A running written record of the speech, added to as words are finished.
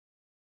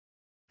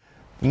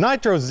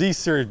NITRO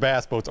Z-Series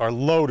bass boats are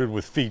loaded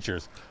with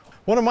features.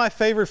 One of my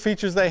favorite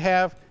features they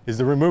have is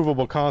the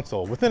removable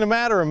console. Within a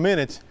matter of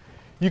minutes,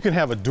 you can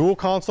have a dual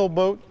console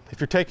boat if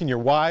you're taking your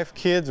wife,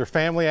 kids, or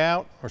family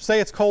out, or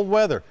say it's cold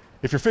weather.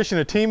 If you're fishing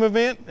a team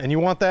event and you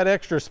want that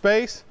extra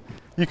space,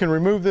 you can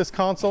remove this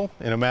console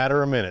in a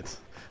matter of minutes.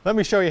 Let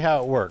me show you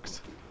how it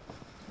works.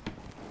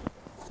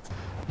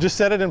 Just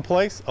set it in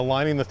place,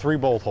 aligning the 3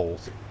 bolt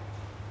holes.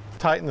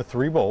 Tighten the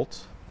 3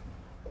 bolts.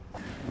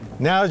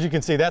 Now, as you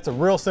can see, that's a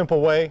real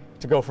simple way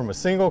to go from a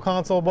single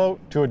console boat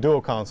to a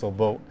dual console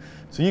boat.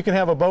 So you can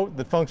have a boat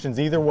that functions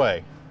either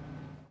way.